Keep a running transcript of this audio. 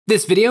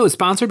This video is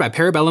sponsored by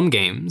Parabellum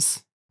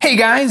Games. Hey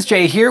guys,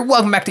 Jay here.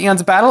 Welcome back to Eons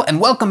of Battle, and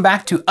welcome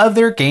back to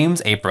Other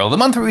Games April, the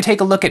month where we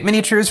take a look at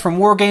miniatures from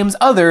war games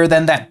other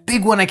than that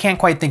big one I can't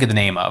quite think of the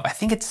name of. I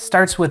think it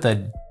starts with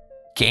a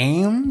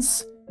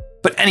games?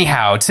 But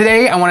anyhow,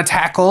 today I want to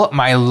tackle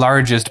my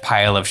largest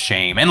pile of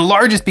shame, and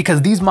largest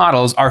because these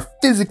models are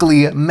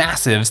physically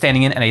massive,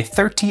 standing in at a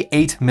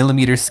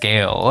 38mm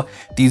scale.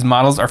 These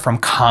models are from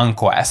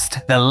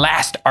Conquest, the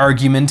last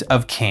argument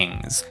of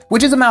kings,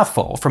 which is a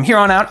mouthful. From here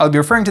on out, I'll be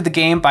referring to the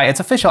game by its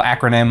official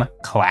acronym,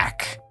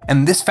 CLAC.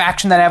 And this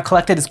faction that I've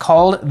collected is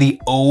called the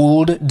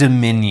Old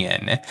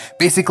Dominion,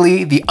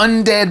 basically the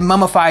undead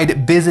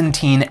mummified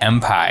Byzantine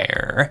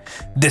Empire.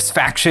 This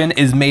faction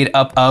is made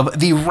up of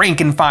the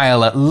rank and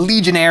file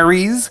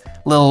legionaries,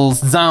 little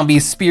zombie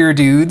spear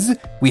dudes.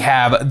 We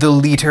have the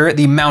leader,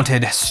 the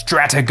mounted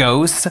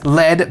Strategos,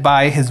 led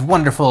by his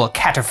wonderful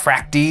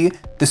Cataphracti,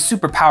 the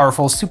super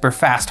powerful, super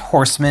fast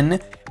horseman.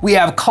 We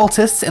have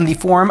cultists in the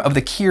form of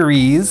the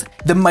Kyries,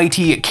 the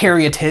mighty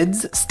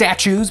Caryatids,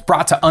 statues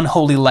brought to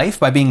unholy life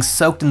by being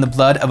soaked in the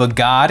blood of a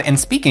god. And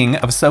speaking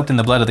of soaked in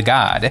the blood of the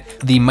god,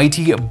 the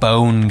mighty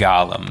bone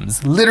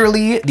golems,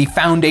 literally the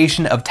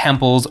foundation of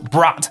temples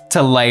brought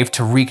to life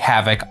to wreak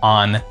havoc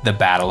on the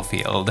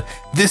battlefield.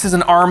 This is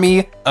an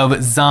army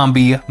of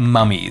zombie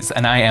mummies,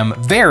 and I am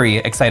very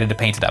excited to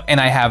paint it up. And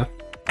I have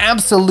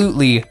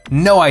absolutely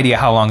no idea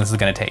how long this is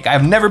gonna take.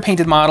 I've never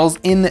painted models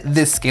in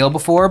this scale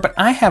before, but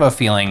I have a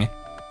feeling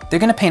they're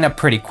gonna paint up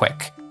pretty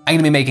quick. I'm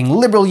gonna be making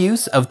liberal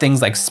use of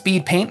things like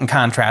speed paint and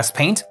contrast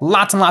paint,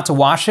 lots and lots of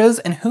washes,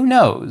 and who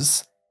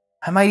knows,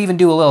 I might even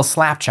do a little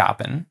slap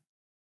chopping.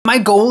 My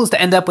goal is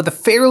to end up with a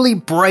fairly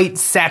bright,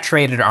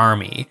 saturated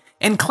army.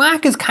 And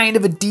CLAC is kind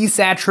of a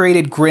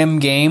desaturated, grim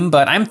game,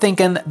 but I'm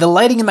thinking the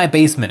lighting in my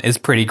basement is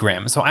pretty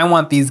grim, so I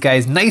want these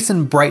guys nice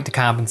and bright to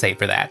compensate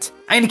for that.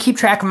 I'm gonna keep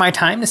track of my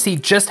time to see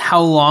just how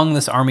long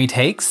this army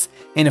takes,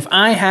 and if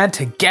I had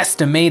to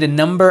guesstimate a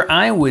number,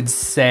 I would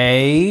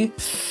say,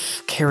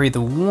 carry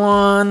the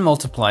 1,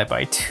 multiply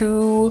by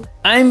 2.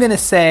 I'm gonna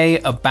say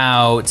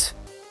about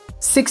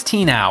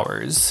 16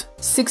 hours.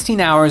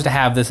 16 hours to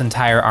have this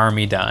entire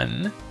army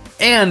done.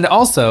 And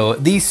also,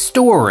 the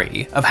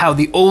story of how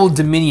the Old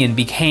Dominion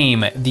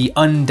became the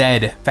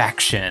undead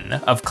faction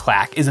of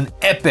CLAC is an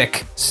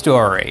epic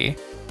story.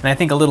 And I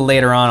think a little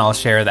later on I'll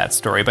share that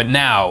story, but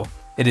now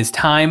it is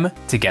time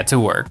to get to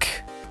work.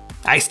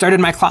 I started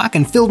my clock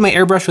and filled my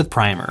airbrush with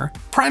primer.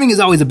 Priming is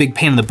always a big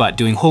pain in the butt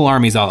doing whole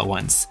armies all at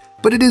once,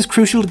 but it is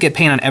crucial to get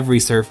paint on every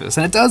surface,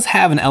 and it does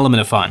have an element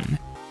of fun.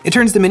 It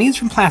turns the minis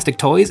from plastic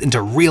toys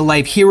into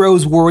real-life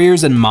heroes,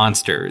 warriors, and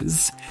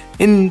monsters,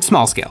 in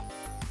small scale.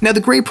 Now the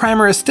gray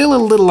primer is still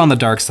a little on the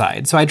dark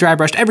side, so I dry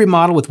brushed every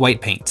model with white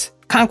paint.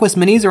 Conquest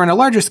minis are on a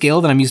larger scale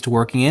than I'm used to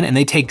working in, and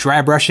they take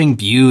dry brushing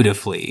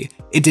beautifully.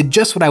 It did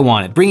just what I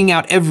wanted, bringing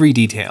out every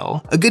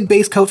detail. A good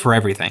base coat for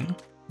everything.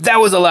 That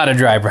was a lot of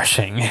dry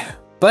brushing,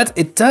 but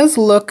it does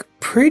look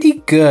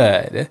pretty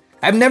good.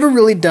 I've never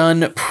really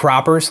done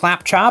proper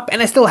slap chop, and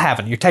I still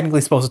haven't. You're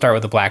technically supposed to start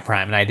with a black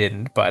prime, and I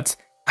didn't, but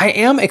I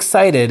am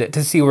excited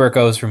to see where it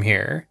goes from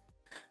here.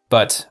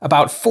 But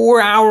about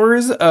 4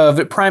 hours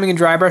of priming and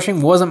dry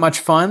brushing wasn't much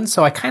fun,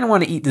 so I kind of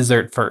want to eat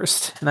dessert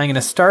first. And I'm going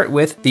to start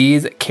with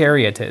these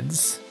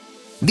Caryatids.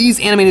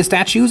 These animated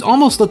statues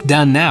almost look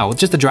done now with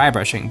just the dry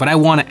brushing, but I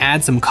want to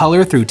add some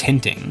color through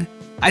tinting.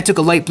 I took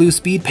a light blue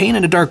speed paint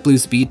and a dark blue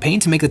speed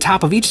paint to make the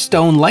top of each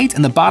stone light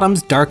and the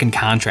bottoms dark and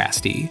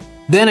contrasty.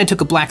 Then I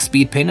took a black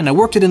speed paint and I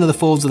worked it into the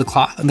folds of the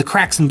cloth and the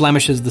cracks and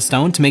blemishes of the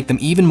stone to make them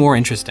even more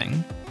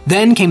interesting.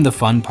 Then came the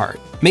fun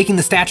part, making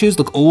the statues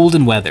look old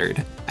and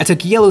weathered. I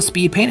took yellow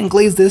speed paint and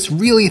glazed this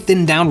really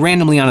thinned down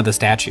randomly onto the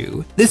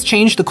statue. This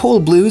changed the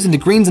cold blues into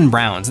greens and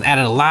browns and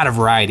added a lot of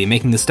variety,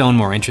 making the stone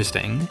more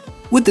interesting.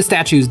 With the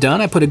statues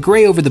done, I put a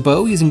gray over the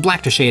bow using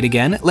black to shade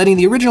again, letting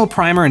the original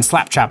primer and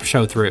slap chop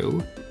show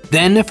through.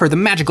 Then, for the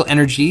magical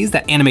energies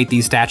that animate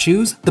these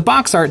statues, the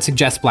box art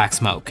suggests black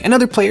smoke, and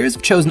other players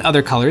have chosen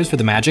other colors for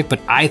the magic,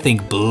 but I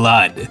think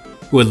blood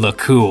would look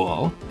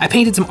cool. I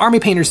painted some Army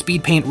Painter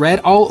speed paint red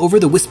all over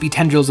the wispy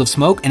tendrils of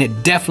smoke, and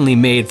it definitely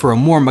made for a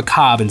more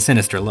macabre and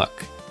sinister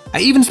look. I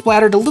even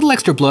splattered a little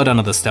extra blood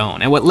onto the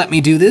stone, and what let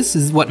me do this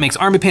is what makes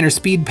Army Painter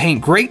speed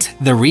paint great,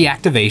 the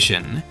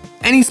reactivation.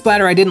 Any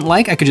splatter I didn't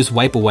like, I could just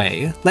wipe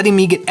away, letting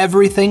me get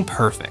everything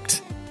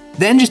perfect.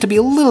 Then, just to be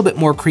a little bit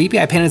more creepy,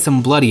 I painted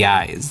some bloody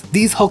eyes.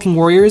 These hulking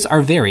warriors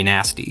are very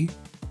nasty.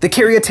 The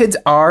Caryatids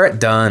are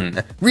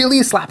done.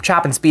 Really, slap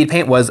chop and speed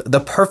paint was the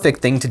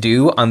perfect thing to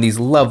do on these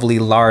lovely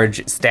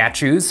large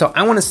statues, so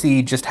I want to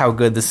see just how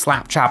good the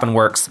slap chopping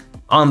works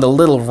on the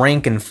little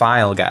rank and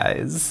file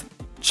guys.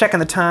 Checking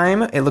the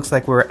time, it looks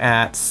like we're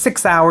at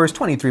 6 hours,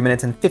 23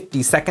 minutes, and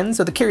 50 seconds,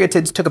 so the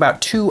Caryatids took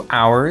about 2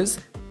 hours.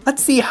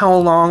 Let's see how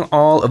long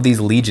all of these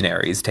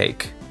legionaries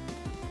take.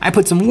 I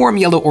put some warm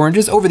yellow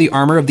oranges over the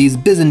armor of these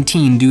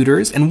Byzantine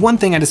duders, and one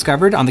thing I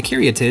discovered on the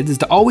Caryatids is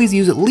to always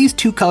use at least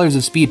 2 colors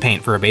of speed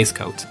paint for a base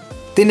coat.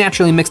 They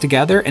naturally mix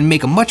together and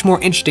make a much more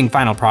interesting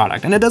final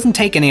product, and it doesn't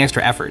take any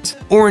extra effort.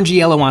 Orange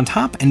yellow on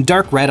top and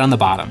dark red on the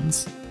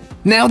bottoms.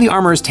 Now the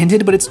armor is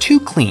tinted, but it's too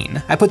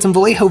clean. I put some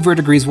Vallejo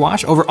Verdigris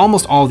wash over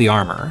almost all the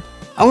armor.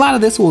 A lot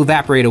of this will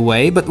evaporate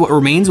away, but what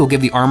remains will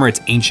give the armor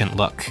its ancient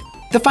look.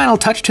 The final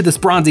touch to this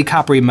bronzy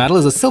coppery metal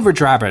is a silver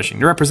dry brushing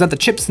to represent the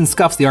chips and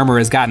scuffs the armor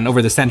has gotten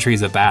over the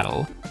centuries of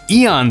battle.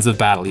 Eons of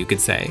battle, you could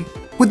say.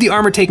 With the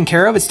armor taken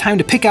care of, it's time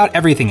to pick out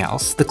everything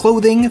else. The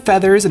clothing,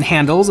 feathers, and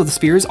handles of the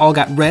spears all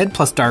got red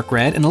plus dark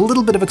red, and a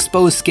little bit of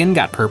exposed skin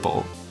got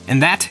purple.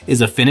 And that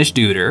is a finished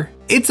duder.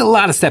 It's a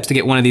lot of steps to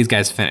get one of these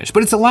guys finished,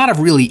 but it's a lot of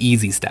really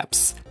easy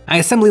steps. I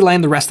assembly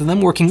lined the rest of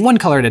them, working one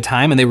color at a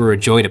time, and they were a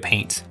joy to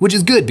paint, which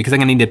is good because I'm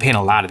gonna need to paint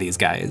a lot of these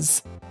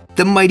guys.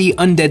 The mighty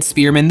undead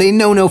spearmen, they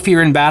know no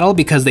fear in battle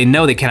because they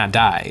know they cannot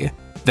die.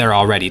 They're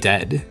already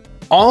dead.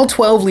 All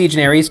 12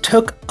 legionaries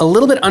took a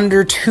little bit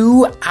under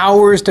 2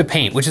 hours to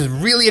paint, which is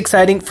really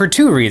exciting for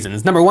 2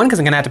 reasons. Number 1, because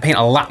I'm gonna have to paint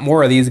a lot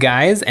more of these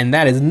guys, and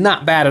that is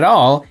not bad at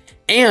all.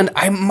 And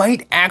I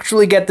might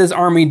actually get this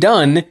army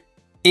done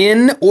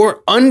in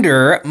or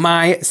under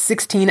my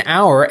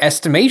 16-hour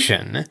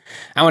estimation.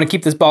 I wanna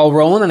keep this ball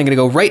rolling, and I'm gonna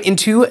go right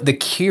into the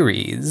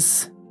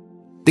Kyries.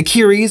 The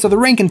Kyries are the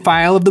rank and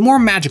file of the more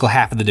magical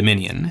half of the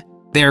Dominion.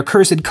 They are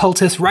cursed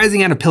cultists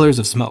rising out of pillars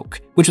of smoke,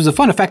 which was a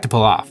fun effect to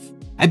pull off.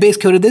 I base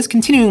coated this,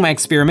 continuing my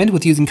experiment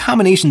with using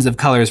combinations of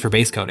colors for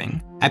base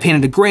coating. I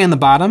painted a gray on the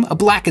bottom, a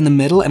black in the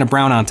middle, and a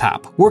brown on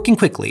top, working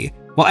quickly.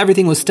 While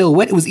everything was still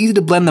wet, it was easy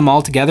to blend them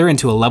all together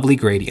into a lovely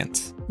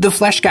gradient. The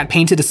flesh got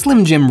painted a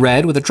Slim Jim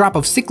red with a drop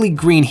of sickly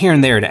green here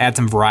and there to add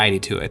some variety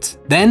to it.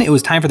 Then it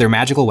was time for their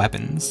magical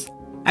weapons.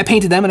 I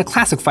painted them in a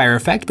classic fire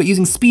effect, but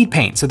using speed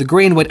paint so the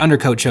gray and white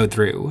undercoat showed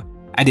through.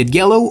 I did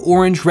yellow,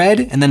 orange, red,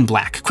 and then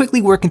black,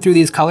 quickly working through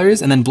these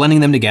colors and then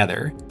blending them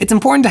together. It's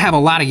important to have a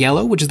lot of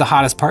yellow, which is the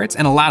hottest parts,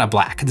 and a lot of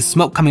black, the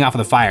smoke coming off of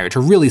the fire, to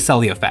really sell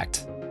the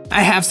effect.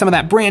 I have some of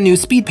that brand new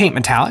speed paint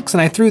metallics,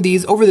 and I threw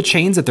these over the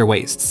chains at their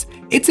waists.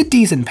 It's a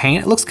decent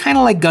paint, it looks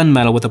kinda like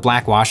gunmetal with a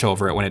black wash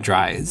over it when it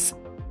dries.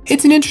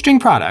 It's an interesting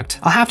product.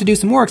 I'll have to do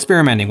some more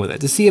experimenting with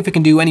it to see if it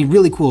can do any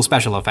really cool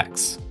special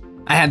effects.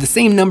 I had the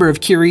same number of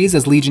Kyries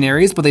as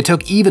legionaries, but they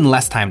took even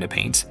less time to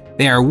paint.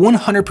 They are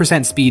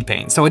 100% speed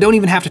paint, so I don't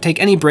even have to take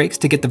any breaks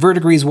to get the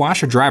Verdigris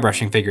wash or dry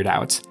brushing figured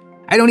out.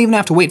 I don't even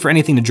have to wait for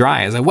anything to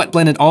dry as I wet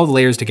blended all the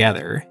layers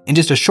together. In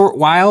just a short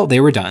while, they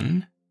were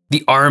done.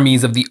 The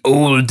armies of the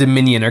Old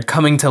Dominion are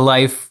coming to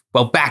life,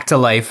 well, back to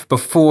life,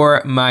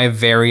 before my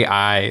very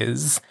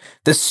eyes.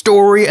 The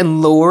story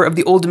and lore of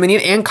the Old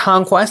Dominion and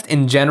Conquest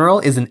in general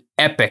is an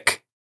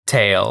epic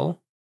tale.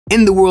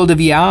 In the world of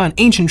Ea, an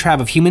ancient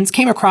tribe of humans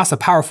came across a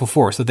powerful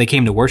force that they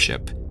came to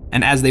worship.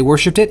 And as they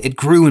worshipped it, it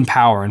grew in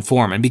power and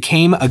form and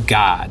became a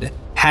god,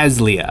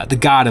 Hazlia, the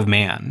god of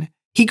man.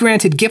 He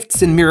granted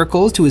gifts and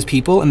miracles to his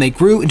people, and they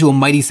grew into a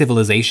mighty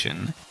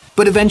civilization.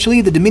 But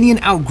eventually, the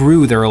Dominion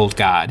outgrew their old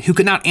god, who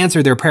could not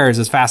answer their prayers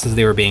as fast as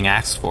they were being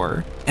asked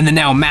for. And the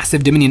now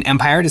massive Dominion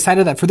Empire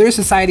decided that for their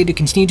society to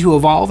continue to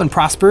evolve and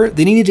prosper,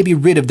 they needed to be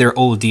rid of their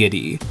old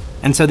deity.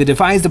 And so they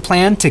devised a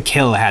plan to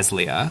kill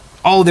Hazlia.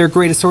 All their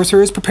greatest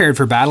sorcerers prepared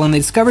for battle, and they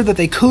discovered that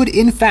they could,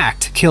 in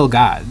fact, kill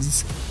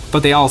gods.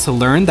 But they also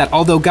learned that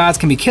although gods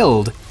can be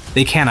killed,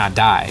 they cannot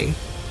die.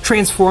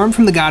 Transformed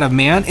from the god of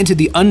man into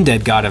the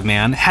undead god of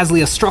man,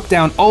 Hazlia struck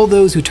down all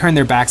those who turned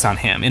their backs on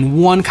him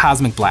in one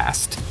cosmic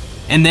blast,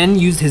 and then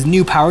used his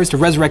new powers to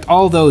resurrect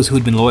all those who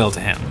had been loyal to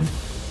him,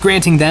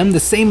 granting them the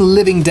same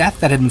living death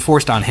that had been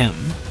forced on him.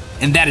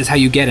 And that is how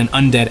you get an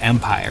undead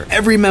empire.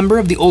 Every member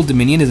of the Old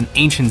Dominion is an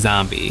ancient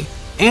zombie,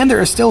 and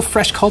there are still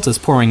fresh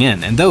cultists pouring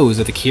in, and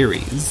those are the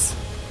Kyries.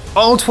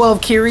 All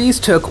 12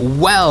 Kyries took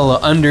well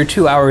under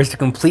 2 hours to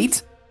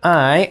complete.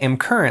 I am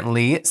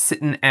currently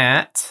sitting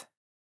at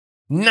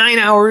 9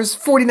 hours,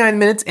 49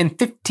 minutes, and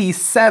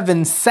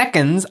 57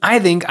 seconds. I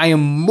think I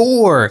am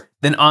more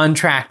than on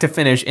track to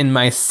finish in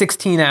my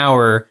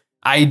 16-hour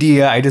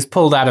idea I just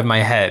pulled out of my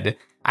head.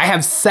 I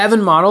have 7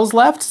 models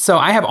left, so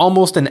I have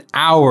almost an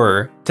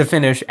hour to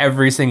finish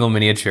every single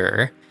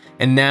miniature.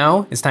 And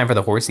now it's time for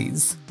the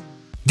horsies.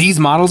 These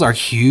models are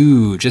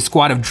huge, a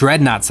squad of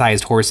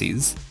dreadnought-sized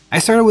horsies. I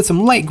started with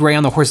some light gray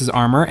on the horse's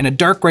armor and a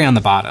dark gray on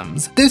the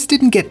bottoms. This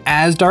didn't get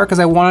as dark as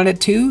I wanted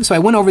it to, so I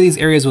went over these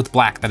areas with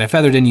black that I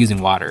feathered in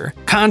using water.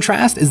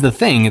 Contrast is the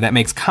thing that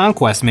makes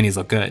Conquest minis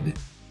look good.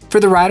 For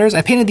the riders,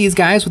 I painted these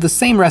guys with the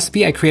same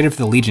recipe I created for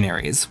the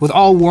legionaries, with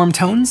all warm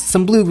tones,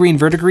 some blue-green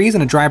verdigris,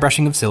 and a dry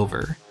brushing of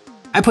silver.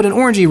 I put an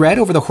orangey red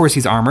over the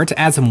horsey's armor to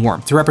add some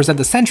warmth to represent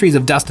the centuries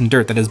of dust and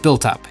dirt that has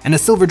built up, and a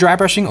silver dry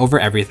brushing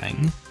over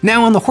everything.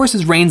 Now on the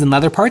horse's reins and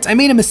leather parts, I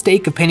made a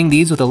mistake of painting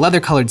these with a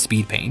leather-colored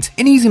speed paint,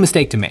 an easy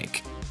mistake to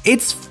make.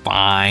 It's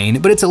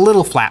fine, but it's a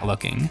little flat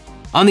looking.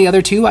 On the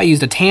other two, I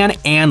used a tan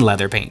and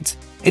leather paint.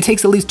 It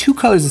takes at least 2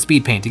 colors of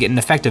speed paint to get an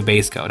effective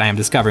base coat, I am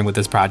discovering with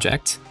this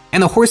project.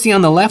 And the horsey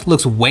on the left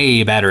looks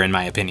way better in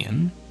my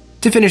opinion.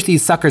 To finish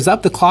these suckers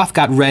up, the cloth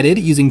got redded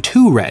using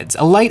 2 reds,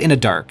 a light and a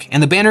dark,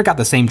 and the banner got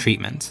the same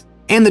treatment.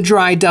 And the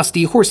dry,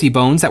 dusty horsey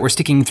bones that were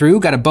sticking through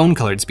got a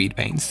bone-colored speed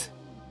paint.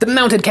 The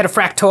mounted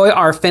cataphractoi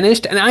are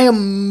finished, and I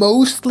am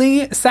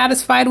mostly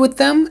satisfied with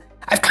them.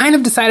 I've kind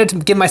of decided to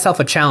give myself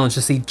a challenge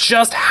to see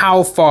just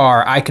how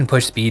far I can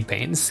push speed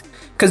paints.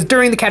 Because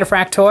during the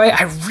Cataphractoi,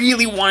 I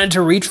really wanted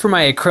to reach for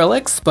my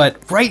acrylics, but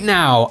right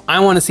now, I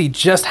want to see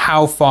just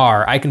how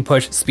far I can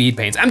push speed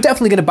paints. I'm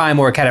definitely going to buy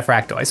more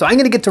Cataphractoi, so I'm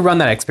going to get to run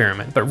that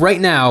experiment. But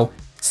right now,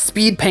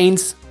 speed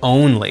paints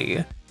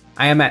only.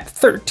 I am at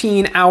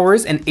 13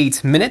 hours and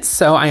 8 minutes,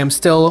 so I am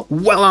still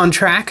well on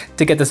track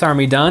to get this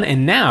army done.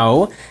 And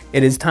now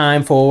it is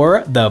time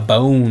for the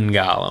bone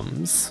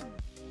golems.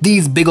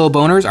 These big ol'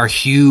 boners are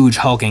huge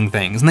hulking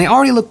things, and they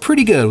already look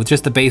pretty good with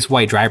just the base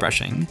white dry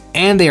brushing.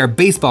 And they are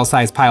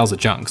baseball-sized piles of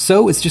junk,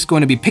 so it's just going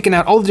to be picking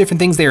out all the different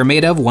things they are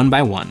made of one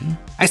by one.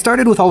 I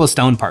started with all the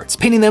stone parts,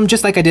 painting them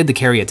just like I did the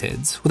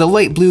caryatids, with a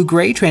light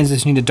blue-gray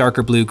transitioning to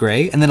darker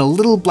blue-gray, and then a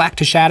little black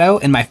to shadow,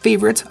 and my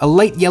favorite, a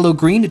light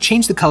yellow-green to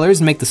change the colors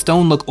and make the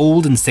stone look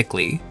old and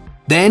sickly.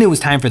 Then it was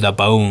time for the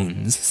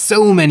bones.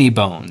 So many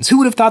bones. Who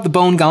would have thought the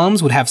bone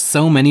golems would have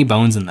so many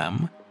bones in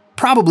them?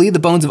 Probably the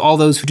bones of all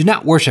those who do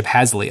not worship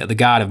Hazliah, the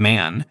god of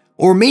man.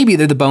 Or maybe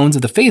they're the bones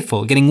of the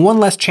faithful, getting one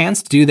less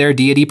chance to do their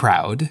deity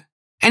proud.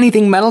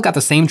 Anything metal got the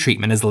same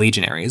treatment as the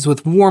legionaries,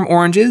 with warm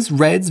oranges,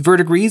 reds,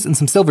 verdigris, and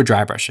some silver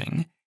dry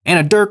brushing, and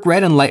a dark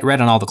red and light red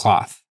on all the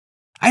cloth.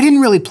 I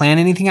didn't really plan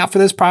anything out for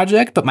this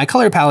project, but my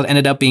color palette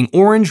ended up being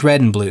orange,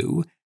 red, and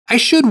blue. I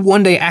should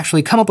one day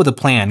actually come up with a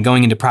plan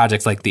going into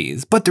projects like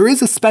these, but there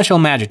is a special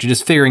magic to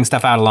just figuring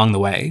stuff out along the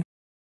way.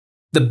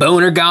 The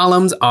boner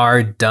golems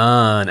are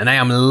done, and I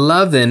am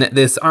loving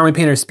this Army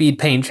Painter Speed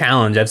Paint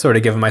challenge I've sort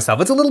of given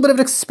myself. It's a little bit of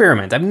an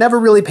experiment. I've never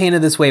really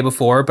painted this way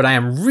before, but I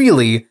am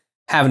really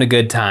having a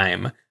good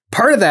time.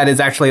 Part of that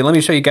is actually, let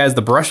me show you guys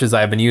the brushes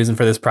I've been using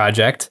for this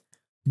project.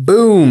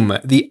 Boom,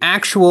 the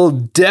actual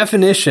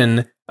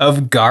definition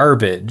of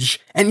garbage.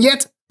 And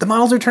yet, the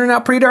models are turning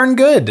out pretty darn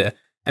good.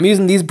 I'm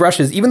using these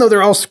brushes, even though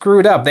they're all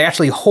screwed up, they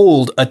actually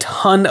hold a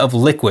ton of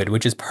liquid,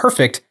 which is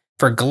perfect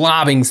for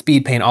globbing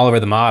speed paint all over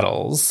the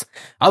models.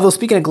 Although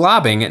speaking of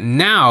globbing,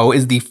 now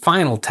is the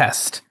final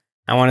test.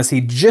 I want to see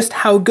just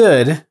how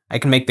good I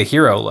can make the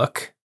hero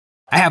look.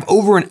 I have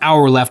over an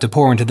hour left to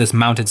pour into this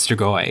mounted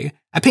Strigoi.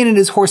 I painted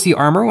his horsey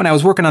armor when I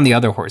was working on the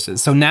other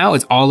horses, so now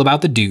it's all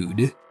about the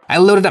dude. I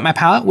loaded up my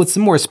palette with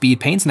some more speed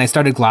paints and I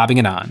started globbing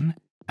it on.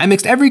 I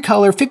mixed every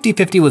color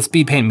 50-50 with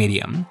speed paint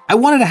medium. I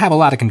wanted to have a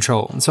lot of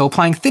control, and so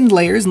applying thin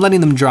layers and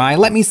letting them dry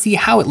let me see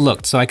how it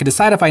looked so I could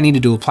decide if I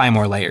needed to apply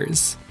more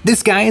layers.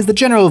 This guy is the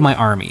general of my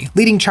army,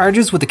 leading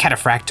charges with the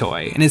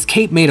Cataphractoi, and his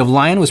cape made of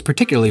lion was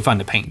particularly fun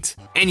to paint.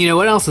 And you know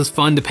what else is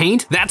fun to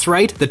paint? That's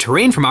right, the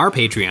terrain from our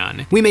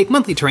Patreon. We make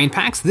monthly terrain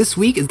packs. This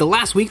week is the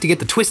last week to get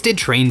the Twisted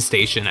Train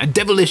Station, a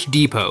devilish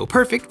depot,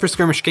 perfect for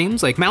skirmish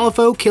games like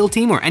Malifaux, Kill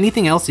Team, or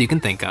anything else you can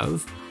think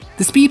of.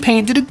 The speed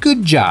paint did a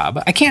good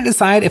job. I can't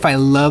decide if I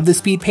love the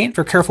speed paint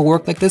for careful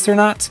work like this or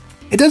not.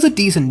 It does a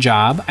decent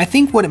job. I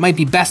think what it might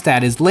be best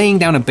at is laying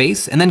down a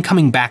base and then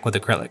coming back with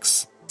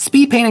acrylics.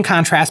 Speed paint and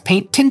contrast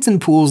paint tints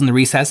and pools in the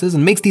recesses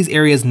and makes these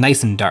areas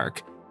nice and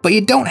dark, but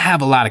you don't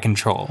have a lot of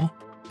control.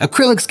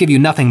 Acrylics give you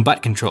nothing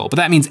but control, but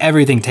that means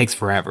everything takes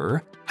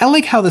forever. I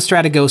like how the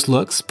Strateghost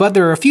looks, but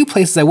there are a few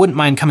places I wouldn't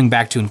mind coming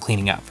back to and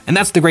cleaning up, and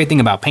that's the great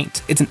thing about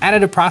paint. It's an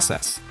additive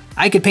process.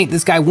 I could paint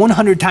this guy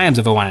 100 times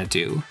if I wanted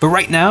to, but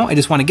right now I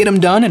just want to get him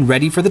done and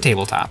ready for the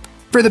tabletop.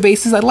 For the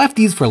bases, I left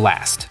these for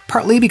last,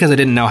 partly because I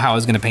didn't know how I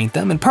was going to paint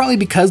them, and partly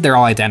because they're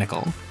all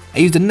identical. I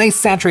used a nice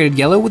saturated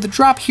yellow with a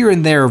drop here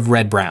and there of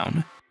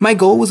red-brown. My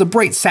goal was a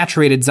bright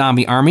saturated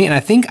zombie army, and I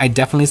think I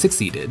definitely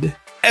succeeded.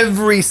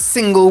 Every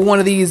single one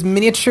of these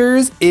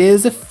miniatures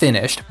is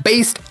finished,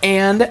 based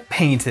and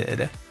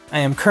painted. I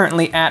am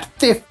currently at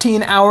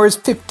 15 hours,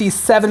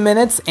 57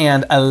 minutes,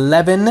 and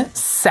 11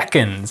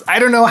 seconds. I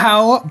don't know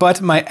how, but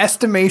my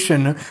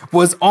estimation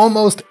was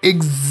almost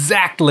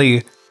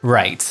exactly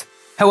right.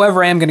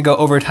 However, I am gonna go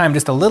over time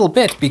just a little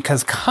bit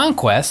because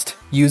Conquest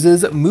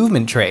uses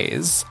movement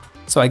trays.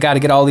 So I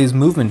gotta get all these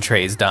movement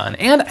trays done.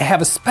 And I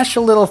have a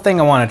special little thing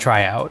I wanna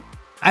try out.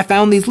 I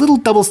found these little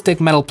double stick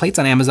metal plates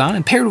on Amazon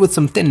and paired with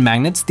some thin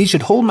magnets, these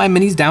should hold my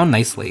minis down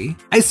nicely.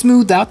 I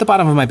smoothed out the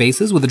bottom of my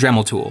bases with a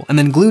Dremel tool and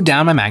then glued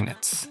down my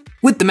magnets.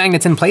 With the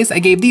magnets in place, I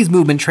gave these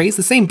movement trays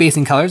the same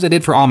basing colors I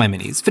did for all my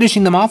minis,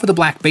 finishing them off with a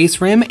black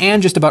base rim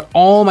and just about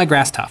all my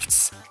grass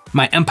tufts.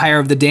 My Empire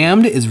of the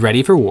Damned is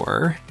ready for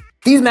war.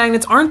 These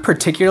magnets aren't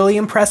particularly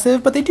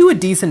impressive, but they do a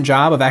decent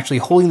job of actually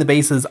holding the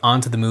bases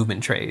onto the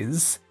movement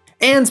trays.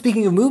 And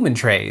speaking of movement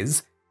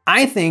trays,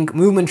 I think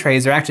movement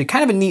trays are actually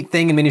kind of a neat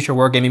thing in miniature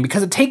wargaming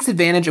because it takes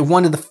advantage of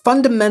one of the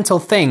fundamental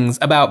things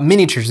about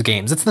miniatures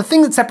games. It's the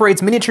thing that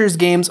separates miniatures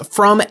games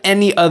from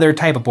any other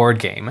type of board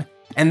game,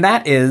 and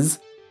that is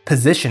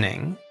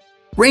positioning.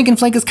 Rank and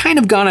flank has kind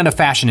of gone out of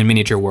fashion in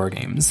miniature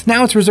wargames.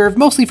 Now it's reserved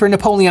mostly for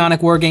Napoleonic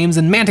wargames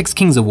and Mantic's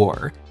Kings of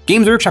War.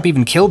 Games Workshop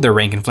even killed their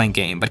rank and flank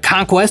game, but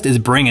Conquest is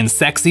bringing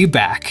sexy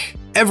back.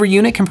 Every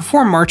unit can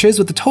perform marches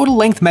with the total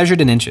length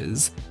measured in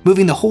inches,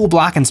 moving the whole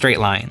block in straight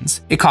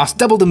lines. It costs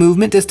double the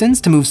movement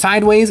distance to move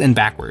sideways and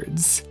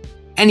backwards.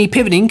 Any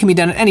pivoting can be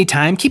done at any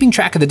time, keeping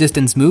track of the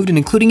distance moved and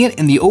including it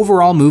in the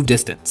overall move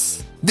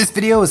distance. This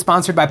video is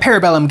sponsored by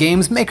Parabellum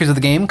Games, makers of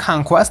the game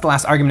Conquest: The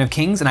Last Argument of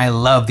Kings, and I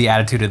love the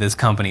attitude of this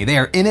company. They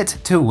are in it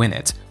to win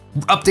it.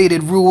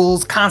 Updated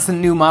rules, constant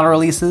new model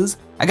releases.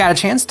 I got a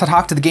chance to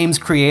talk to the game's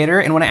creator,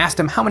 and when I asked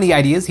him how many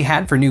ideas he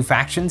had for new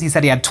factions, he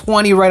said he had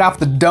 20 right off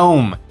the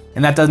dome,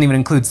 and that doesn't even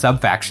include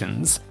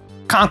sub-factions.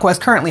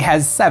 Conquest currently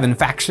has 7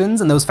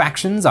 factions, and those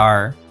factions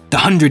are the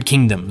 100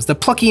 Kingdoms, the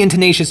plucky and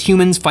tenacious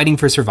humans fighting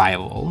for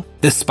survival.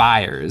 The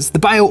Spires, the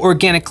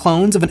bio-organic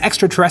clones of an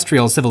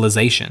extraterrestrial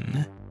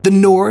civilization. The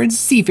Nords,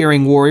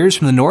 seafaring warriors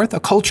from the north, a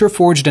culture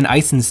forged in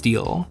ice and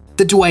steel.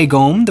 The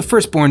Dwaegom, the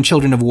firstborn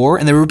children of war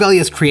and the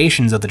rebellious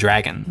creations of the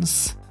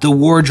dragons. The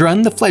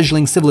Wardrun, the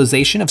fledgling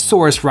civilization of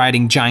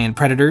Saurus-riding giant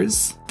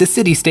predators. The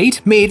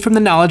city-state, made from the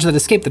knowledge that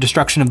escaped the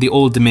destruction of the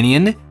Old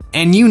Dominion.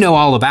 And you know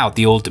all about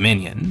the Old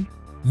Dominion.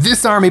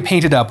 This army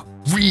painted up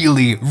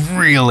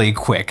really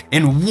quick,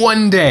 in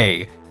one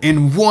day,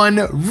 in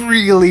one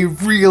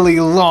really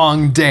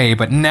long day,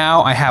 but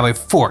now I have a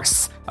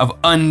force of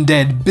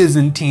undead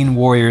Byzantine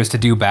warriors to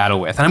do battle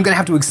with, and I'm gonna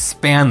have to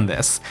expand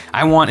this.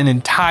 I want an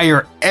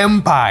entire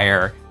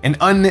empire, an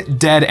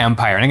undead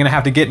empire, and I'm gonna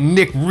have to get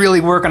Nick really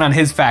working on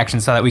his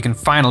faction so that we can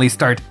finally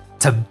start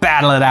to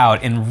battle it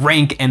out in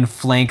rank and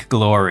flank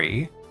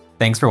glory.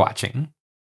 Thanks for watching.